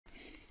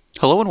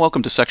Hello and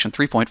welcome to section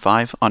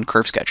 3.5 on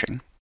curve sketching.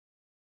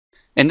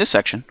 In this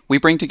section, we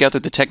bring together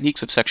the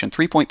techniques of section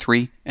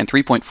 3.3 and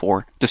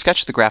 3.4 to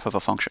sketch the graph of a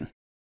function.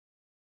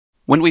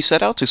 When we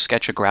set out to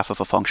sketch a graph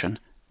of a function,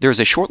 there is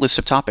a short list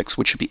of topics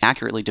which should be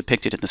accurately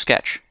depicted in the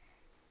sketch.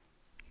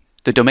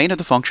 The domain of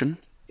the function,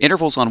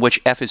 intervals on which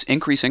f is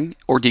increasing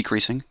or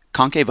decreasing,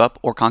 concave up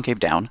or concave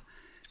down,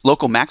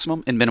 local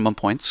maximum and minimum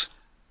points,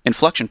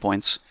 inflection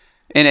points,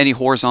 and any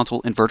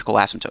horizontal and vertical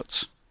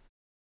asymptotes.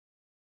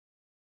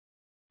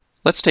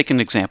 Let's take an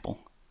example.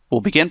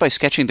 We'll begin by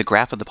sketching the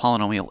graph of the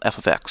polynomial f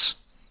of x.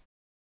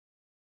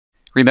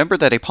 Remember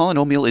that a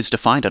polynomial is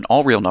defined on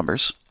all real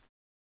numbers,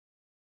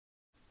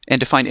 and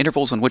to find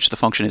intervals on which the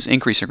function is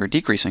increasing or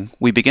decreasing,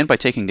 we begin by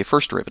taking the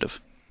first derivative.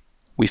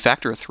 We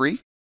factor a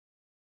 3,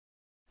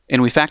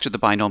 and we factor the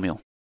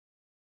binomial.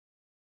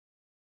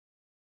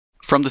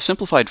 From the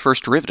simplified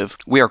first derivative,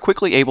 we are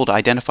quickly able to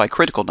identify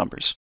critical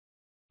numbers,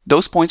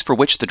 those points for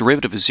which the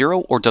derivative is 0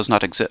 or does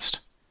not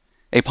exist.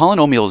 A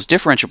polynomial is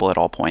differentiable at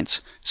all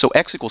points, so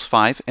x equals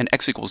 5 and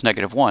x equals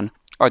 -1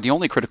 are the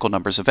only critical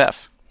numbers of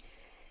f.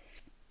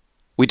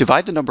 We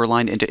divide the number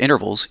line into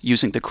intervals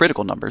using the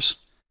critical numbers,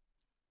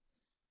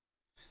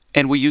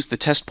 and we use the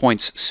test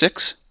points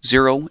 6,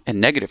 0,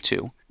 and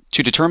 -2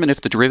 to determine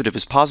if the derivative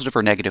is positive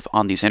or negative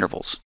on these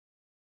intervals.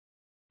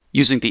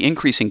 Using the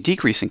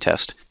increasing-decreasing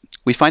test,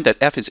 we find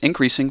that f is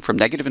increasing from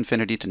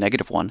 -∞ to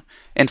 -1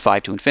 and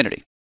 5 to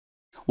infinity,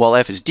 while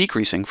f is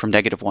decreasing from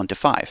 -1 to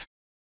 5.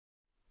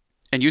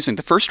 And using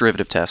the first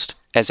derivative test,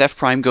 as f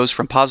prime goes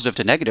from positive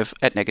to negative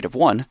at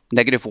 -1,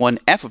 -1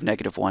 f of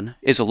 -1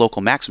 is a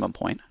local maximum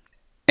point.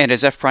 And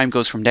as f prime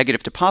goes from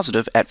negative to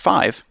positive at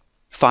 5,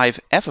 5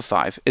 f of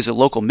 5 is a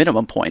local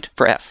minimum point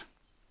for f.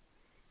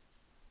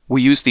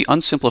 We use the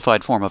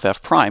unsimplified form of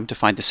f prime to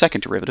find the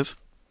second derivative,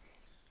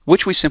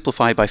 which we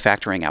simplify by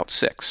factoring out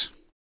 6.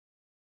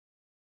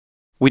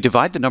 We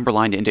divide the number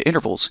line into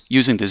intervals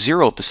using the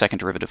 0 of the second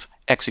derivative,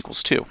 x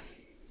equals 2.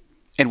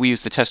 And we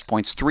use the test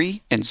points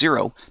 3 and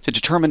 0 to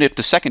determine if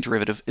the second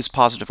derivative is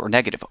positive or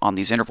negative on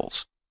these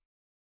intervals.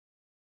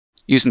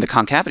 Using the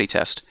concavity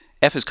test,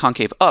 f is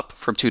concave up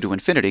from 2 to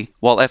infinity,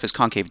 while f is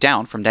concave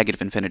down from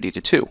 -∞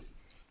 to 2.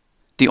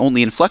 The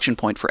only inflection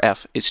point for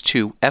f is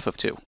 2 f of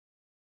 2.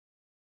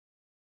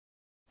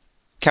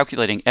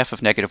 Calculating f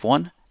of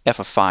 -1, f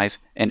of 5,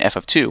 and f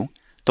of 2,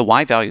 the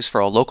y values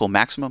for all local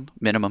maximum,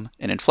 minimum,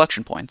 and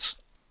inflection points,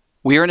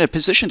 we are in a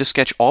position to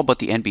sketch all but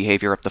the end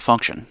behavior of the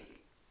function.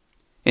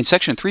 In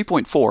section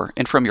 3.4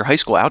 and from your high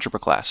school algebra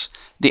class,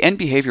 the end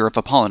behavior of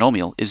a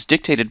polynomial is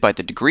dictated by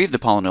the degree of the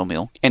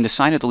polynomial and the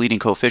sign of the leading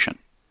coefficient.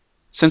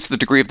 Since the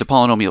degree of the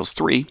polynomial is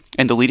 3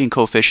 and the leading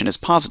coefficient is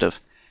positive,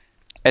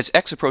 as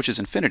x approaches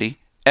infinity,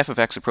 f of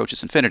x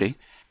approaches infinity,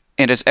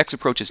 and as x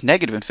approaches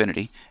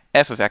 -∞,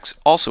 f of x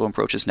also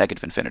approaches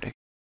 -∞.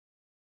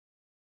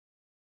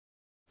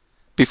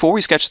 Before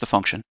we sketch the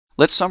function,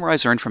 let's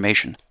summarize our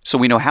information so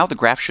we know how the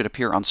graph should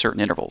appear on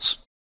certain intervals.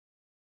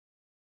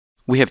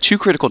 We have 2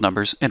 critical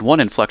numbers and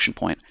 1 inflection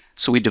point,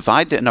 so we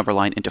divide the number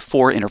line into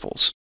 4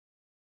 intervals.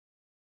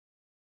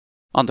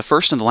 On the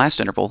first and the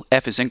last interval,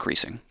 f is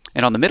increasing,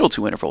 and on the middle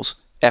 2 intervals,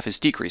 f is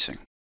decreasing.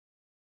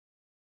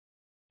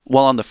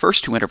 While on the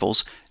first 2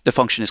 intervals, the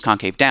function is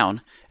concave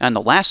down, and on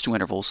the last 2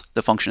 intervals,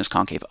 the function is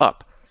concave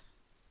up.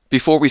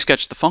 Before we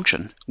sketch the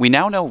function, we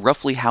now know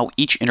roughly how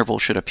each interval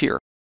should appear.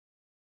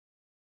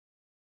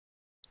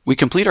 We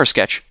complete our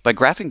sketch by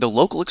graphing the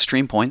local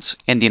extreme points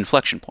and the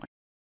inflection point.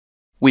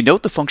 We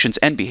note the function's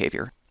end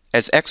behavior.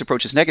 As x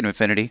approaches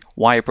 -∞,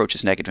 y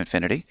approaches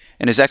 -∞,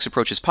 and as x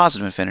approaches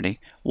positive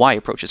infinity, y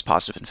approaches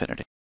positive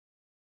infinity.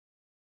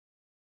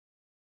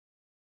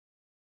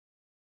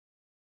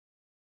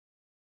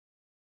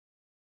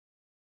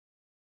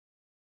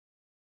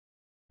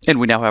 And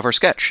we now have our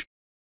sketch.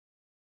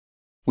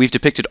 We've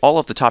depicted all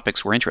of the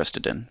topics we're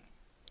interested in.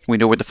 We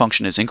know where the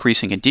function is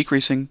increasing and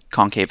decreasing,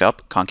 concave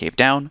up, concave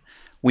down.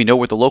 We know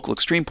where the local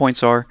extreme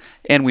points are,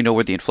 and we know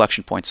where the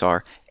inflection points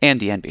are, and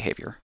the end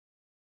behavior.